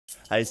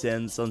Hey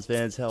Suns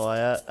fans, how are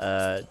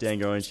ya? Dan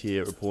Gorringe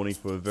here reporting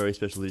for a very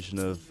special edition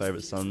of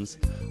Favourite Suns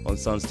on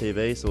Suns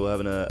TV. So we're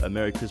having a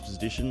Merry Christmas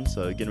edition,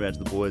 so getting around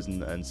to the boys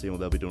and seeing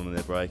what they'll be doing on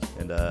their break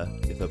and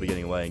if they'll be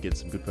getting away and getting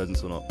some good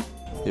presents or not.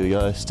 Here we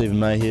go, Stephen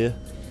May here,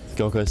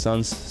 Gold Coast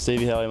Suns.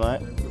 Stevie, how are you,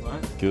 mate? Good,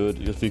 mate. Good.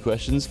 We've got a few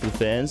questions for the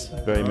fans.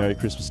 Very Merry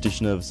Christmas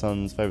edition of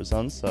Suns Favourite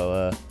Suns.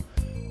 So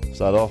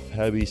start off,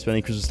 how are you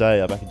spending Christmas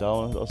Day back in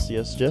Darwin,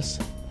 I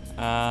suggest?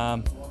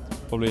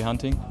 Probably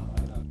hunting.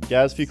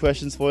 Gaz, a few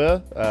questions for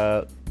you.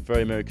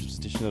 Very Merry Christmas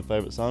edition of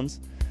Favourite Suns.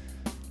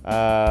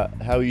 How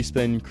will you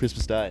spend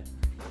Christmas Day?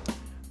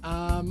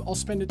 I'll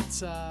spend it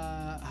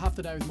half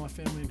the day with my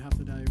family and half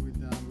the day with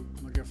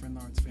my girlfriend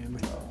Lauren's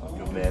family. Oh,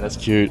 good man, that's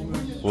cute.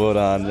 Well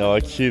done. Oh,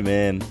 cute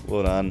man.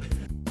 Well done.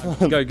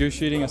 Go goose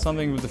shooting or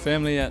something with the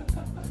family at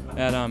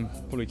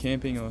probably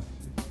camping or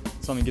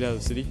something. Get out of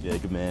the city. Yeah,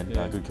 good man.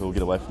 Yeah. Good call.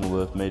 Get away from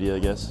all the media, I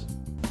guess.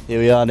 Here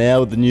we are now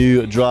with the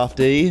new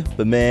draftee,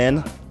 the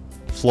man,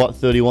 Flight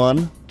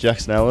 31,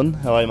 Jackson Allen.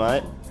 How are you,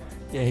 mate?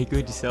 Yeah,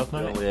 good yourself,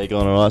 mate. Oh, yeah,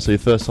 going all right. So your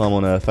first time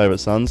on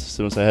Favourite Suns.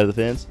 Still want to say hi to the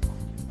fans?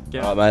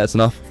 Yeah. All right, mate. That's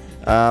enough.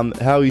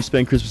 How will you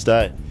spend Christmas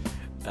Day?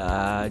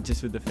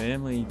 Just with the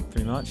family,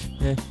 pretty much.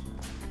 Yeah.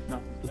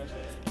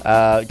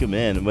 Good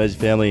man. And where's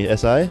your family?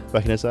 SA?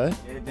 Back in SA?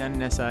 Yeah,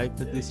 down in SA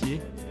this year.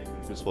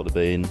 Good spot to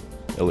be in.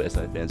 All the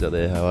SA fans out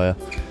there. How are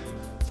you?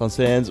 Suns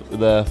fans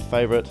with a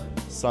favourite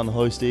Sun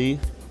hostie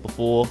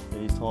before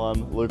his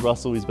time. Luke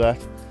Russell is back.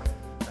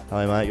 How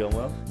are you, mate? Going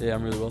well? Yeah,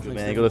 I'm really well. Good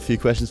Thanks. man. Got a few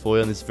questions for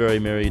you on this very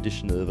merry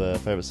edition of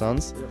Favourite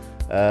Suns.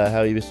 How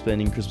are you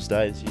spending Christmas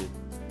Day this year?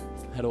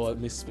 How do I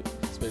miss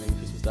spending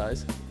Christmas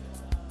days?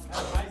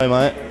 Hey,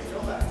 mate.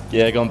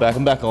 Yeah, going back.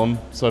 I'm back on.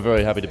 So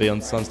very happy to be on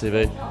Suns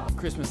TV.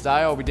 Christmas Day,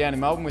 I'll be down in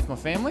Melbourne with my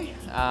family.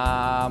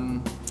 I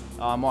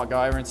might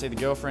go over and see the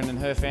girlfriend and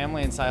her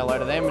family and say hello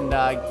to them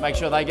and make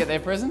sure they get their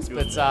presents.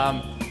 But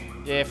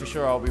yeah, for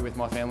sure I'll be with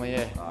my family,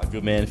 yeah.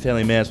 Good man.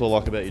 Family man, that's what I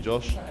like about you,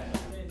 Josh.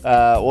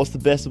 What's the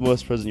best and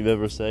worst present you've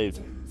ever received?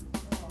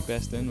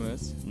 Best and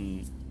worst.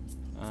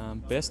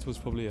 Best was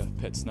probably a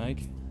pet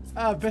snake.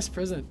 Best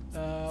present.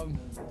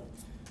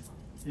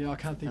 Yeah, I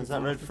can't think. Is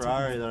that red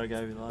Ferrari that I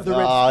gave you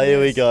last?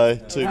 Here we go.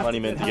 Two money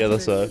men It has together,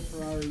 to be so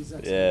Ferraris,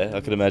 that's yeah, I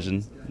could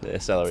imagine their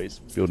salaries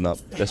building up.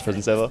 Best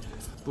presents ever.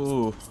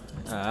 Ooh,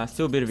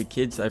 still a bit of a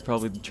kid, so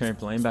probably the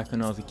trampoline back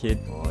when I was a kid.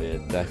 Oh yeah,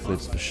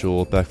 backflips for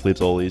sure.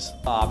 Backflips, ollies.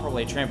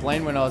 Probably a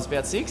trampoline when I was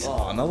about 6.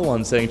 Oh, another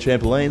one saying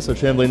trampoline. So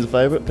trampoline's a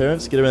favourite.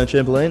 Parents, get around the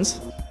trampolines.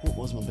 What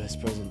was my best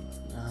present?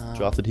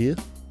 Drafted here.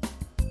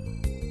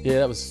 Yeah,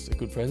 that was a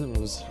good present. It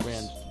was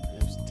around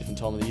it was a different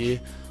time of the year.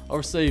 I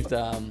received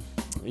a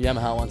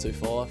Yamaha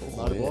 125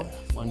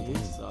 motorbike 1 year,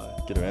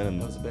 so Get around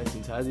that was and the best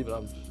in Tassie, but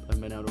I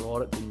haven't been able to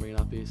ride it, didn't bring it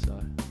up here, so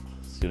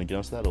you gonna get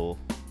onto that or?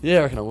 yeah,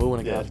 I reckon I will when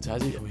I Yeah. go over to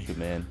Tassie. Probably. Good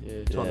man.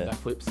 Yeah, trying to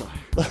backflip,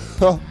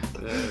 so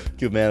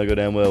Good man. I go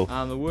down well.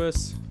 The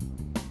worst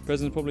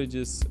present probably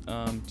just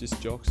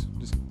jocks.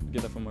 Just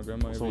get that from my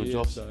grandma What's every wrong with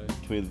year. jocks? So.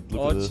 Can we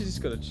look Oh, at she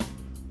just got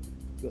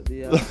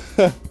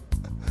the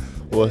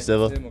worst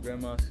ever? Yeah, my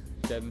grandma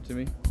gave them to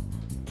me.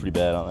 Pretty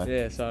bad, aren't they?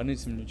 Yeah, so I need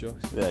some new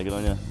jocks. Yeah, good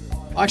on you.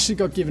 I actually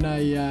got given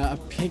a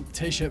pink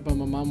T-shirt by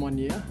my mum 1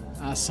 year.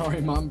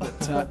 Sorry, mum,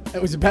 but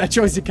it was a bad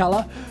choice of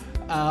colour.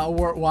 I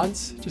wore it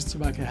once just to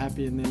make her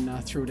happy, and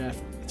then threw it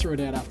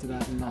out after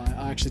that. And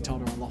I actually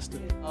told her I lost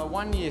it.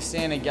 1 year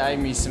Santa gave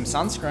me some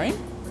sunscreen.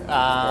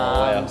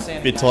 Wow.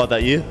 Santa Bit gave- tight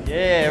that year.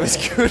 Yeah, it was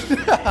good.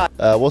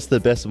 What's the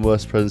best and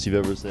worst presents you've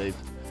ever received?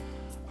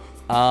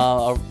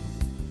 I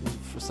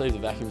received a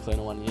vacuum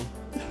cleaner 1 year.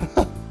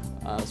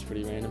 It was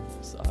pretty random,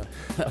 so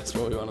that's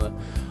probably one of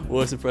the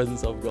worst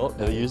presents I've got.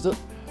 Ever used it?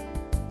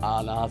 No,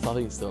 I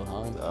think it's still at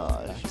home.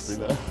 Pretty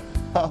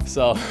bad.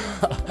 So,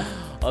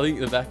 I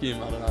think the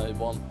vacuum, I don't know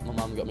why my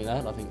mum got me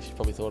that. I think she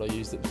probably thought I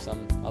used it for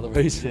some other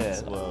reason. Yeah,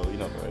 so. well,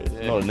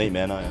 you're not a neat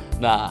man, are you?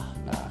 Nah.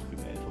 Good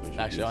man, probably should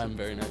Actually, use I it. am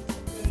very neat.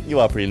 You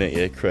are pretty neat,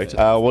 yeah, correct.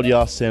 What do you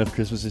ask Santa for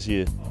Christmas this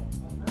year?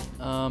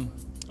 I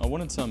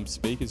wanted some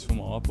speakers for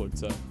my iPod,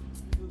 so I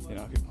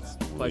could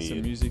play some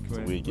Weird. music It's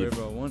a weird gift.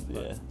 wherever I want. Yeah.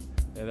 But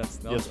yeah, that's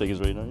You have speakers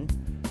ready, don't you?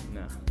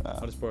 Nah,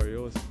 I'll just borrow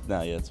yours.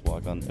 Nah, yeah, that's why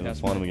I can't ever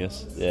find them, I Housemate.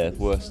 guess. Yeah,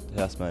 worst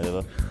housemate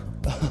ever.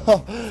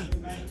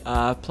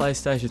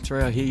 PlayStation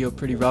 3, I hear you're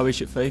pretty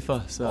rubbish at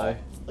FIFA, so Are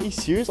you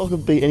serious? I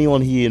could beat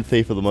anyone here in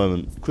FIFA at the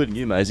moment, including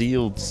you, Maisie.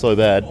 You're so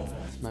bad.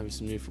 Maybe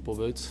some new football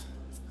boots.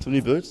 Some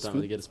new boots? Don't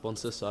really get a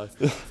sponsor, so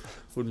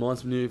wouldn't mind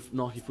some new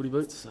Nike footy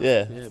boots. So,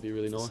 Yeah. Yeah, it'd be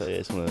really nice. So yeah,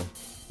 just want to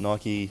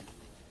Nike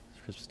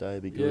Christmas Day,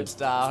 be good. Just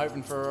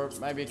hoping for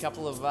maybe a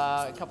couple of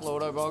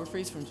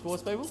autobiographies from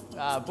sports people,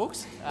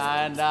 books,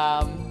 and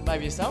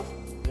maybe yourself.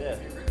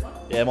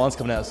 Yeah, mine's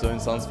coming out soon,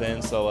 Suns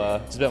fans. So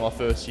it's about my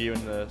first year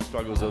in the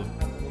struggles of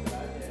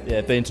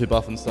being too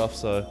buff and stuff.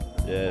 So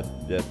yeah.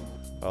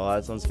 All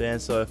right, Suns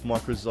fans. So for my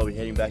Christmas, I'll be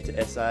heading back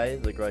to SA,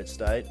 the great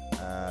state,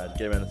 to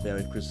get around the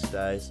family for Christmas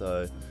Day.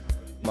 So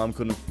mum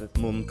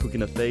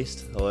cooking a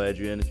feast. Hello,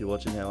 Adrienne, if you're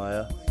watching. How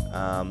are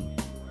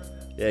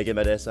you? Get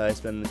back to SA,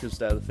 spend the Christmas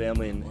Day with the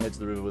family, and head to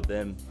the river with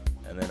them.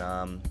 And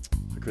then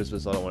for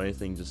Christmas, I don't want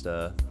anything. Just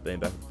being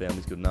back with the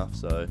family's good enough.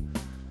 So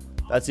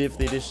that's it for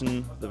the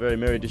edition, the very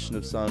merry edition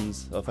of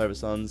SUNS, our favourite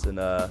SUNS, and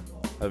have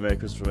a Merry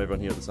Christmas from everyone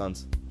here at the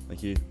SUNS.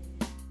 Thank you.